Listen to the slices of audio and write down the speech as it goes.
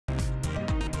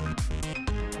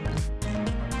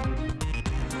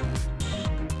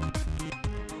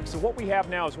So what we have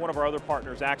now is one of our other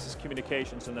partners, Access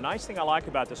Communications, and the nice thing I like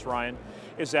about this, Ryan,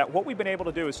 is that what we've been able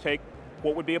to do is take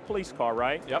what would be a police car,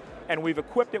 right? Yep. And we've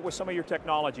equipped it with some of your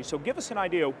technology. So give us an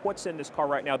idea of what's in this car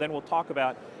right now, then we'll talk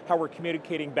about how we're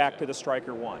communicating back to the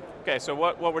Striker One. Okay, so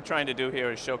what we're trying to do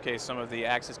here is showcase some of the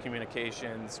Access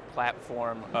Communications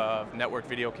platform of network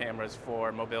video cameras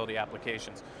for mobility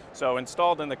applications. So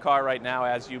installed in the car right now,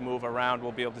 as you move around,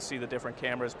 we'll be able to see the different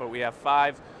cameras, but we have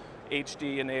 5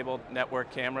 HD-enabled network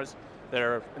cameras that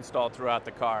are installed throughout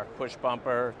the car. Push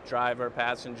bumper, driver,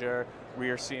 passenger,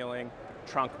 rear ceiling,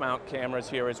 trunk mount cameras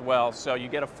here as well, so you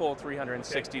get a full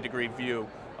 360-degree view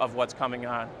of what's coming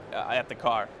on at the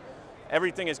car.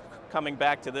 Everything is coming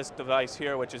back to this device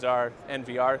here, which is our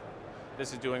NVR.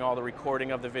 This is doing all the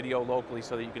recording of the video locally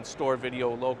so that you can store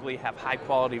video locally, have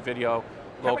high-quality video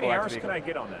local. How many hours can I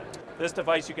get on that? This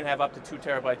device, you can have up to 2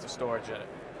 terabytes of storage in it.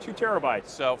 2 terabytes.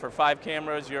 So for 5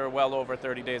 cameras, you're well over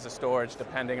 30 days of storage,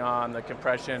 depending on the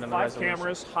compression and the resolution. 5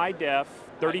 cameras, high def,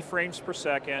 30 frames per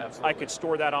second. Absolutely. I could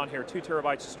store that on here, 2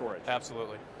 terabytes of storage.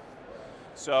 Absolutely.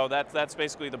 So that's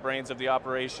basically the brains of the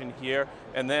operation here.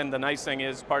 And then the nice thing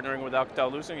is, partnering with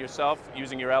Alcatel-Lucent, yourself,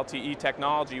 using your LTE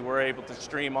technology, we're able to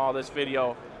stream all this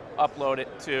video, upload it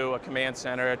to a command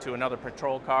center, to another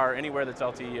patrol car, anywhere that's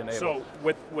LTE enabled. So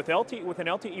with an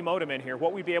LTE modem in here,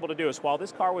 what we'd be able to do is, while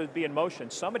this car would be in motion,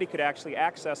 somebody could actually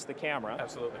access the camera,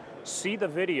 Absolutely. see the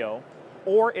video,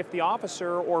 or if the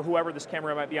officer or whoever this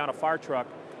camera might be on a fire truck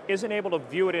isn't able to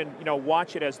view it and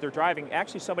watch it as they're driving,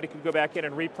 actually somebody could go back in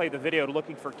and replay the video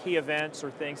looking for key events or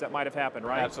things that might have happened,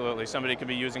 right? Absolutely. Somebody could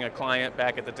be using a client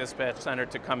back at the dispatch center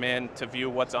to come in to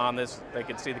view what's on this. They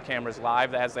could see the cameras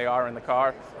live as they are in the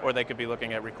car, or they could be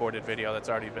looking at recorded video that's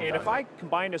already been done. And if I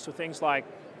combine this with things like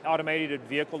automated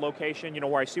vehicle location,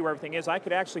 where I see where everything is, I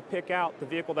could actually pick out the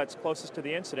vehicle that's closest to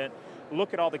the incident,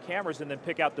 look at all the cameras, and then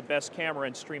pick out the best camera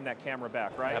and stream that camera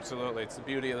back, right? Absolutely. It's the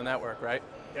beauty of the network, right?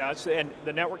 Yeah, and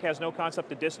the network has no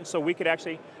concept of distance, so we could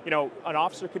actually, an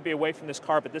officer could be away from this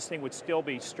car, but this thing would still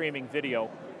be streaming video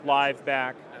live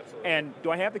back. Absolutely. And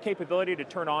do I have the capability to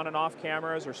turn on and off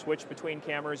cameras or switch between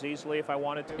cameras easily if I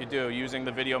wanted to? You do. Using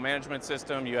the video management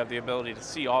system, you have the ability to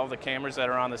see all the cameras that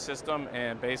are on the system,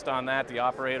 and based on that, the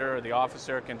operator or the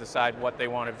officer can decide what they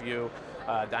want to view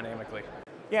dynamically.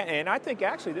 Yeah, and I think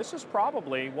actually this is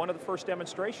probably one of the first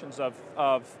demonstrations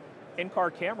of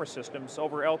in-car camera systems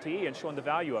over LTE and showing the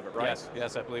value of it, right?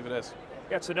 Yes, I believe it is.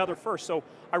 Yeah, it's another first. So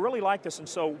I really like this, and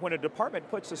so when a department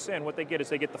puts this in, what they get is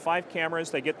they get the 5 cameras,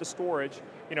 they get the storage,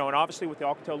 and obviously with the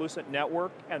Alcatel-Lucent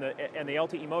network and the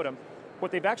LTE modem,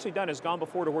 what they've actually done is gone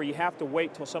before to where you have to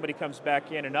wait till somebody comes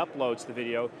back in and uploads the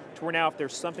video, to where now if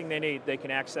there's something they need, they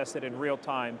can access it in real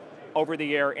time over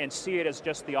the air and see it as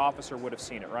just the officer would have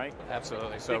seen it, right?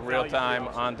 Absolutely. So real time,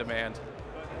 on demand.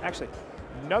 Actually,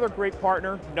 another great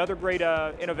partner, another great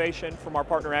innovation from our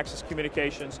partner Access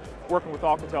Communications, working with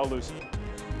Alcatel-Lucent.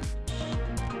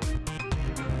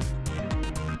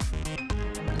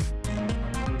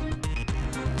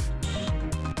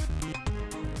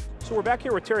 So we're back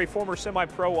here with Terry, former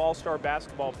semi-pro all-star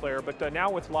basketball player, but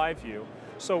now with LiveU.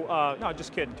 So, no,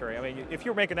 just kidding, Terry. I mean, if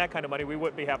you were making that kind of money, we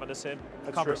wouldn't be having this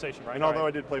conversation, right? And although I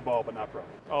did play ball, but not pro.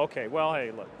 Oh, okay, well, hey,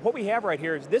 look. What we have right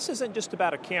here is, this isn't just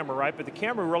about a camera, right? But the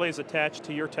camera really is attached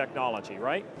to your technology,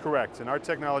 right? Correct, and our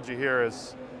technology here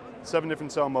is 7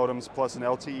 different cell modems plus an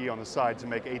LTE on the side to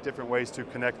make 8 different ways to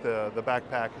connect the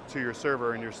backpack to your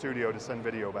server in your studio to send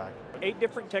video back. 8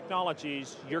 different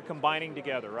technologies you're combining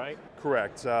together, right?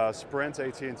 Correct. Sprint,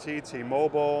 AT&T,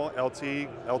 T-Mobile,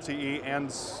 LTE,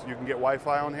 and you can get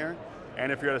Wi-Fi on here.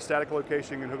 And if you're at a static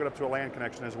location, you can hook it up to a LAN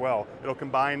connection as well. It'll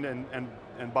combine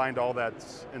and bind all that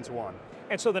into one.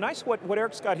 And so the nice, what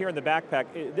Eric's got here in the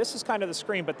backpack, this is kind of the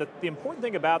screen, but the important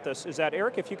thing about this is that,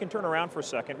 Eric, if you can turn around for a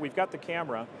second, we've got the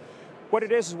camera. What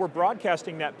it is we're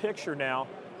broadcasting that picture now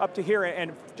up to here,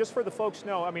 and just for the folks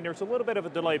know, I mean, there's a little bit of a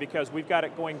delay because we've got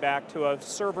it going back to a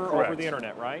server over the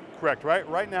internet, right? Correct.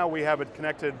 Right now we have it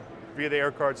connected via the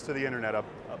air cards to the internet up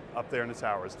there in the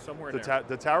towers. Somewhere there.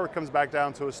 The tower comes back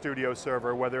down to a studio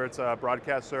server, whether it's a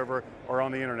broadcast server or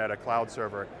on the internet, a cloud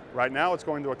server. Right now it's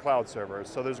going to a cloud server,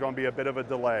 so there's going to be a bit of a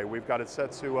delay. We've got it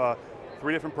set to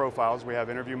 3 different profiles. We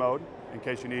have interview mode, in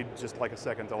case you need just like a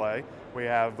second delay. We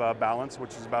have balance,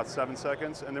 which is about 7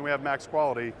 seconds, and then we have max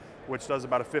quality, which does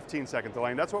about a 15-second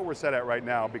delay. And that's what we're set at right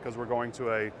now because we're going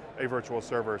to a virtual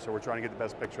server, so we're trying to get the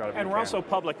best picture out of it. And we're also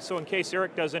public, so in case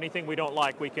Eric does anything we don't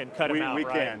like, we can cut him out, We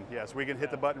right? can, yes. We can hit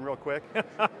the button real quick.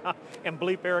 And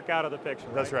bleep Eric out of the picture.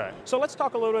 That's right. So let's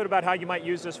talk a little bit about how you might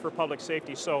use this for public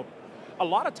safety. So a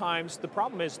lot of times the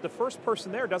problem is the first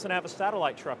person there doesn't have a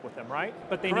satellite truck with them, right?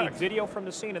 But they need video from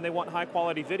the scene and they want high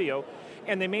quality video,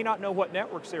 and they may not know what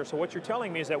network's there. So what you're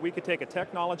telling me is that we could take a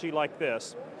technology like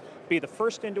this, be the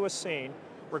first into a scene,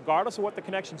 regardless of what the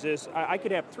connections is. I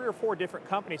could have 3 or 4 different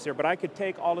companies there, but I could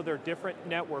take all of their different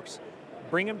networks,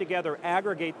 bring them together,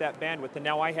 aggregate that bandwidth, and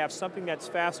now I have something that's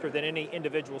faster than any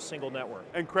individual single network.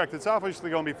 And correct, it's obviously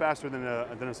going to be faster than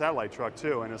a satellite truck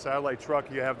too. In a satellite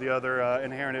truck, you have the other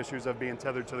inherent issues of being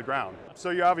tethered to the ground. So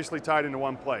you're obviously tied into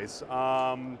one place.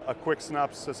 A quick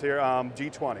synopsis here,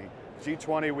 G20.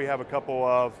 G20, we have a couple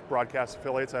of broadcast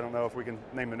affiliates. I don't know if we can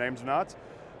name the names or not,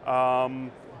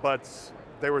 but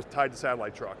they were tied to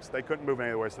satellite trucks. They couldn't move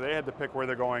anywhere, so they had to pick where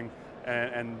they're going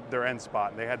and their end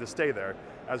spot, and they had to stay there.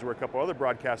 As were a couple other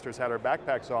broadcasters had our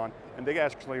backpacks on, and they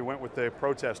actually went with the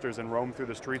protesters and roamed through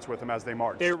the streets with them as they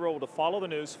marched. They were able to follow the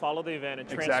news, follow the event, and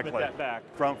transmit that back.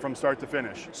 From start to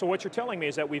finish. So what you're telling me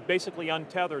is that we've basically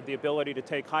untethered the ability to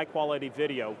take high quality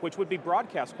video, which would be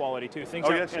broadcast quality too, things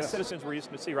that citizens were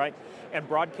used to see, right? And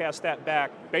broadcast that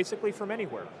back basically from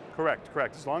anywhere. Correct,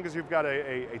 correct. As long as you've got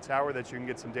a tower that you can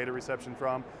get some data reception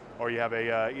from, or you have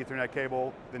a Ethernet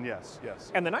cable, then yes,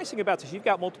 yes. And the nice thing about this, you've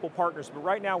got multiple partners, but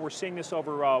right now we're seeing this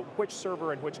over which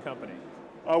server and which company?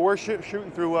 We're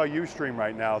shooting through Ustream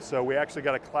right now, so we actually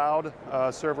got a cloud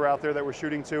server out there that we're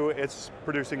shooting to. It's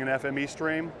producing an FME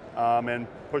stream and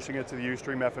pushing it to the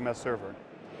Ustream FMS server.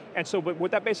 And so, but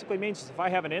what that basically means is if I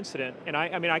have an incident, and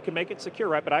I mean, I can make it secure,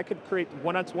 right? But I could create,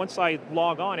 once I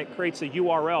log on, it creates a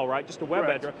URL, right? Just a web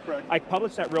address. Correct. I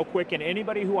publish that real quick, and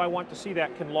anybody who I want to see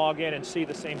that can log in and see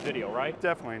the same video, right?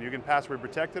 Definitely, and you can password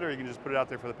protect it, or you can just put it out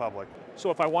there for the public.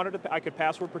 So if I wanted to, I could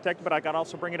password protect it, but I could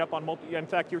also bring it up on in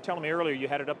fact, you were telling me earlier you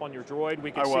had it up on your Droid.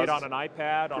 We could see it on an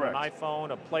iPad, on an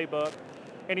iPhone, a Playbook.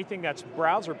 Anything that's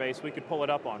browser-based, we could pull it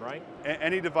up on, right?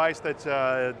 Any device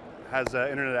that has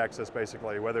internet access,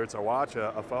 basically, whether it's a watch,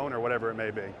 a phone, or whatever it may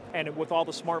be. And with all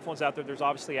the smartphones out there, there's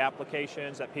obviously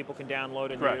applications that people can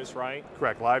download and use, right?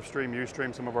 Correct. LiveStream,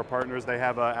 Ustream, some of our partners, they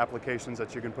have applications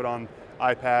that you can put on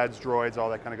iPads, Droids, all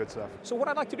that kind of good stuff. So what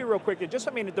I'd like to do real quick,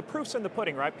 I mean, the proof's in the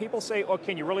pudding, right? People say, oh,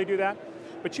 can you really do that?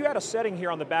 But you had a setting here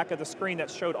on the back of the screen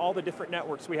that showed all the different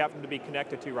networks we happen to be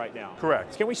connected to right now.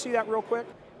 Correct. Can we see that real quick?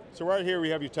 So right here we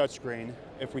have your touch screen.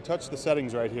 If we touch the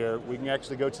settings right here, we can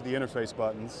actually go to the interface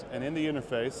buttons, and in the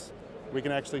interface, we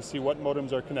can actually see what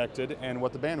modems are connected and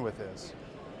what the bandwidth is.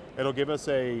 It'll give us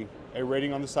a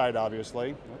rating on the side,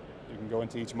 obviously. You can go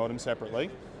into each modem separately.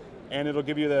 And it'll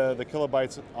give you the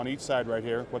kilobytes on each side right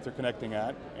here, what they're connecting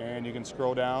at. And you can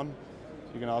scroll down.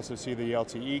 You can also see the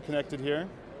LTE connected here.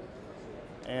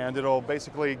 And it'll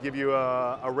basically give you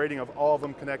a rating of all of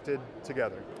them connected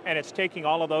together. And it's taking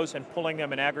all of those and pulling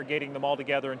them and aggregating them all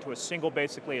together into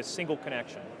basically a single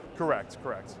connection. Correct,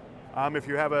 correct. If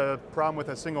you have a problem with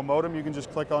a single modem, you can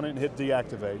just click on it and hit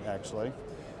deactivate, actually.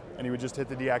 And you would just hit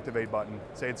the deactivate button.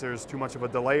 Say there's too much of a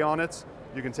delay on it,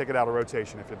 you can take it out of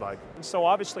rotation if you'd like. So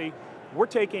obviously, we're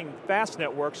taking fast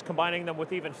networks, combining them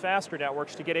with even faster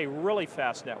networks to get a really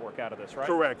fast network out of this, right?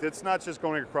 Correct. It's not just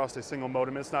going across a single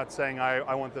modem. It's not saying,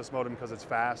 I want this modem because it's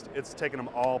fast. It's taking them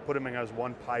all, putting them as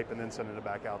one pipe, and then sending it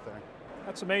back out there.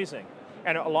 That's amazing.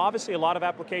 And obviously a lot of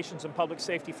applications in public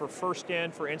safety for first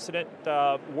in, for incident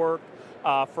work,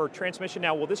 for transmission.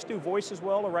 Now, will this do voice as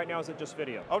well, or right now is it just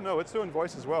video? Oh no, it's doing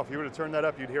voice as well. If you were to turn that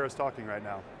up, you'd hear us talking right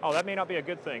now. Oh, that may not be a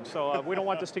good thing. So we don't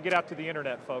want this to get out to the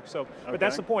internet, folks. So, but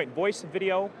that's the point, voice and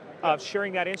video,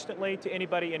 sharing that instantly to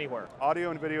anybody, anywhere.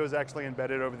 Audio and video is actually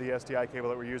embedded over the SDI cable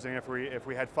that we're using. If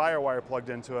we had FireWire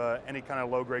plugged into any kind of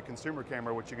low-grade consumer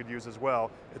camera, which you could use as well,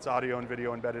 it's audio and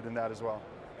video embedded in that as well.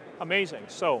 Amazing.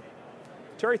 So,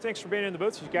 Terry, thanks for being in the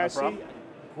booth. As you guys see,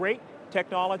 great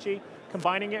technology,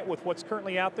 combining it with what's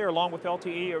currently out there along with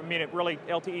LTE. I mean,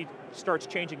 LTE starts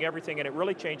changing everything, and it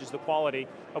really changes the quality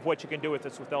of what you can do with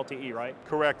this with LTE, right?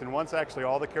 Correct, and once actually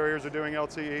all the carriers are doing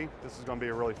LTE, this is going to be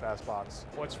a really fast box.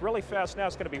 What's really fast now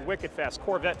is going to be wicked fast,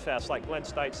 Corvette fast, like Glenn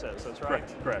Stites says, that's right?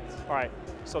 Correct, correct. All right,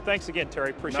 so thanks again,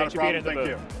 Terry. Appreciate you being in the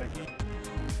booth. Thank you.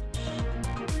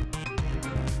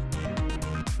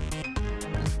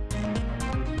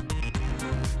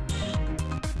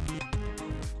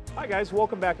 Hi guys,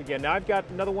 welcome back again. Now I've got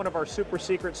another one of our super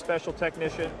secret special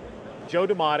technician, Joe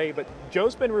Damati, but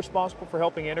Joe's been responsible for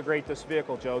helping integrate this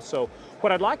vehicle, Joe. So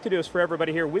what I'd like to do is for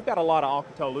everybody here, we've got a lot of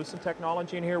Alcatel-Lucent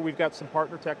technology in here, we've got some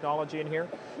partner technology in here.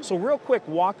 So real quick,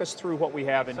 walk us through what we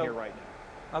have in here right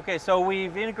now. Okay, so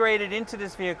we've integrated into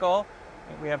this vehicle,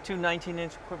 we have two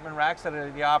 19-inch equipment racks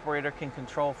that the operator can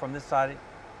control from this side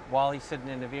while he's sitting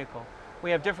in the vehicle. We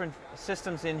have different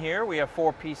systems in here. We have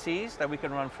 4 PCs that we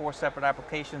can run 4 separate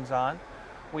applications on.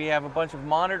 We have a bunch of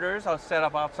monitors set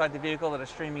up outside the vehicle that are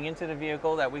streaming into the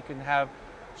vehicle, that we can have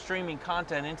streaming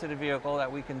content into the vehicle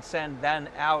that we can send then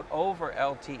out over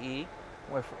LTE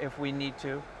if we need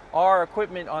to. Our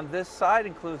equipment on this side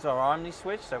includes our Omni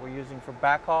switch that we're using for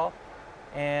backhaul,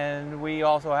 and we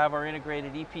also have our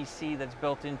integrated EPC that's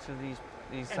built into these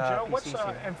and Joe, PCs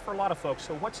here. and for a lot of folks,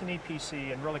 so what's an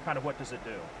EPC and really kind of what does it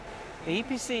do? The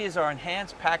EPC is our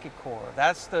enhanced packet core.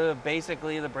 That's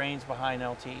basically the brains behind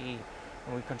LTE.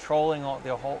 And we're controlling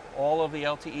all of the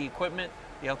LTE equipment,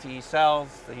 the LTE cells,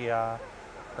 the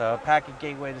packet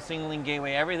gateway, the signaling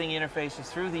gateway, everything interfaces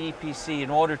through the EPC in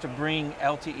order to bring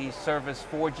LTE service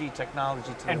 4G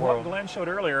technology to the world. And what Glenn showed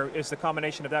earlier is the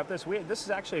combination of that. This is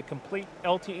actually a complete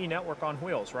LTE network on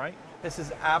wheels, right? This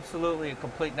is absolutely a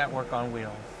complete network on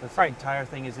wheels. This entire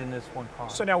thing is in this one car.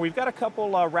 So now we've got a couple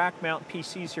rack mount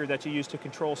PCs here that you use to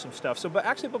control some stuff. So, but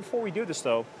actually before we do this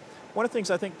though, one of the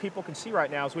things I think people can see right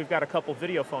now is we've got a couple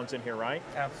video phones in here, right?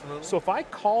 Absolutely. So if I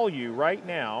call you right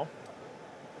now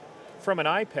from an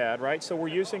iPad, right? So we're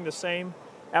using the same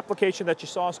application that you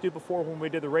saw us do before when we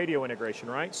did the radio integration,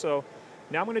 right? So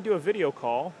now I'm going to do a video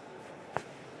call.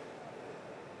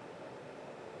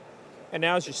 And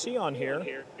now as you see on here,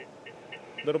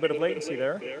 a little bit of latency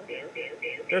there.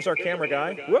 There's our camera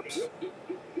guy. Whoops.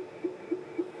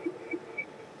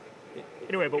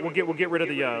 Anyway, but we'll get rid of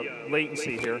the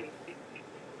latency here.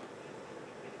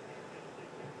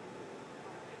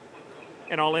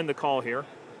 And I'll end the call here.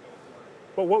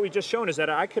 But what we've just shown is that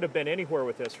I could have been anywhere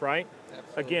with this, right?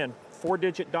 Absolutely. Again,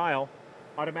 4-digit dial,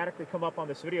 automatically come up on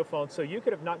this video phone, so you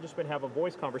could have not just been having a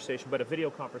voice conversation, but a video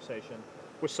conversation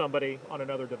with somebody on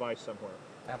another device somewhere.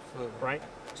 Absolutely. Right?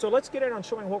 So let's get in on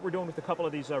showing what we're doing with a couple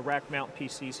of these rack mount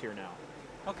PCs here now.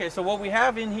 Okay, so what we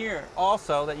have in here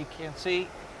also that you can see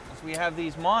is we have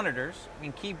these monitors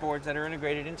and keyboards that are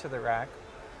integrated into the rack.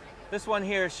 This one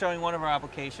here is showing one of our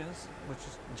applications, which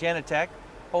is Genetec.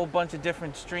 A whole bunch of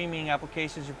different streaming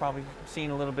applications you've probably seen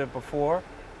a little bit before.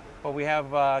 But we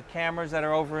have cameras that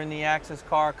are over in the access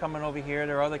car coming over here.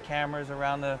 There are other cameras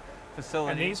around the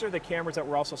facility. And these are the cameras that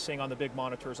we're also seeing on the big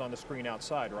monitors on the screen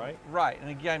outside, right? Right, and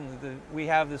again, we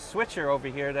have the switcher over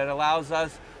here that allows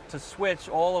us to switch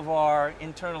all of our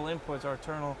internal inputs, our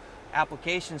internal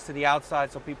applications to the outside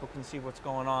so people can see what's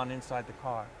going on inside the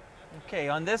car. Okay,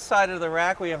 on this side of the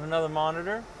rack we have another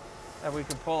monitor that we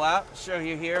can pull out. Show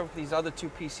you here with these other two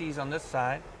PCs on this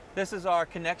side. This is our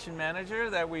connection manager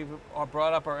that we've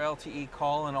brought up our LTE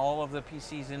call, and all of the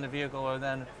PCs in the vehicle are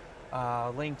then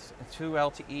linked to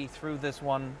LTE through this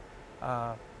one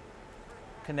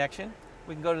connection.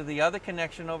 We can go to the other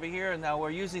connection over here, and now we're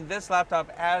using this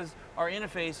laptop as our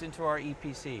interface into our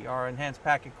EPC, our enhanced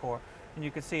packet core. And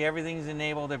you can see everything's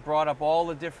enabled. It brought up all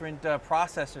the different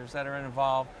processors that are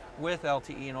involved with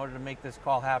LTE in order to make this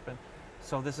call happen.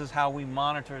 So this is how we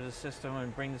monitor the system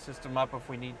and bring the system up if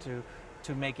we need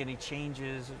to make any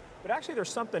changes. But actually there's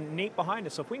something neat behind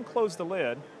it. So if we can close the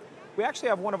lid, we actually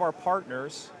have one of our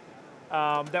partners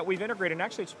that we've integrated. And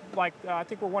actually it's like, I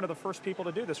think we're one of the first people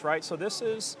to do this, right? So this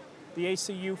is the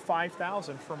ACU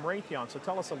 5000 from Raytheon. So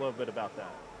tell us a little bit about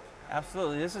that.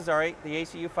 Absolutely, this is the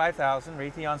ACU 5000.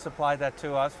 Raytheon supplied that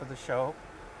to us for the show.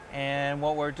 And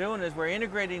what we're doing is we're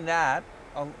integrating that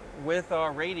with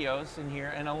our radios in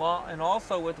here, and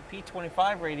also with the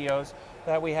P25 radios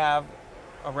that we have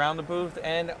around the booth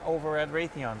and over at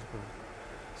Raytheon's booth.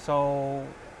 So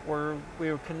we're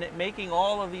making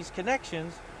all of these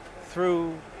connections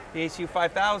through the ACU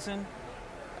 5000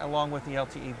 along with the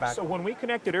LTE back. So when we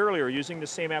connected earlier using the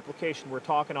same application, we're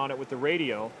talking on it with the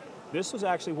radio, this was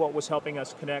actually what was helping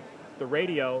us connect the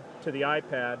radio to the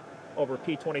iPad over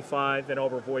P25 and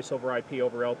over voice over IP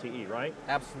over LTE, right?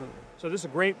 Absolutely. So this is a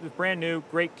great, brand new,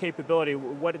 great capability.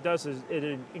 What it does is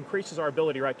it increases our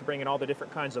ability, right, to bring in all the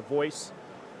different kinds of voice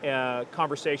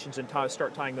conversations and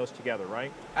start tying those together,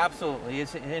 right? Absolutely. It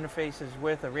interfaces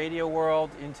with the radio world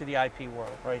into the IP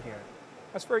world right here.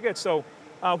 That's very good. So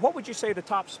what would you say the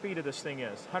top speed of this thing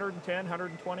is? 110,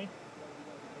 120?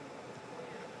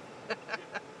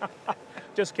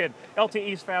 Just kidding.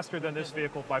 LTE is faster than this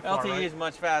vehicle by far, LTE right? is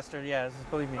much faster, yes,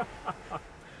 believe me.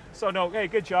 So no, hey,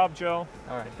 good job, Joe.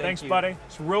 All right, thanks, buddy.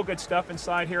 It's real good stuff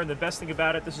inside here, and the best thing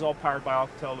about it, this is all powered by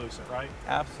Alcatel-Lucent, right?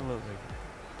 Absolutely.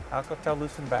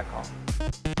 Alcatel-Lucent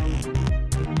backhaul.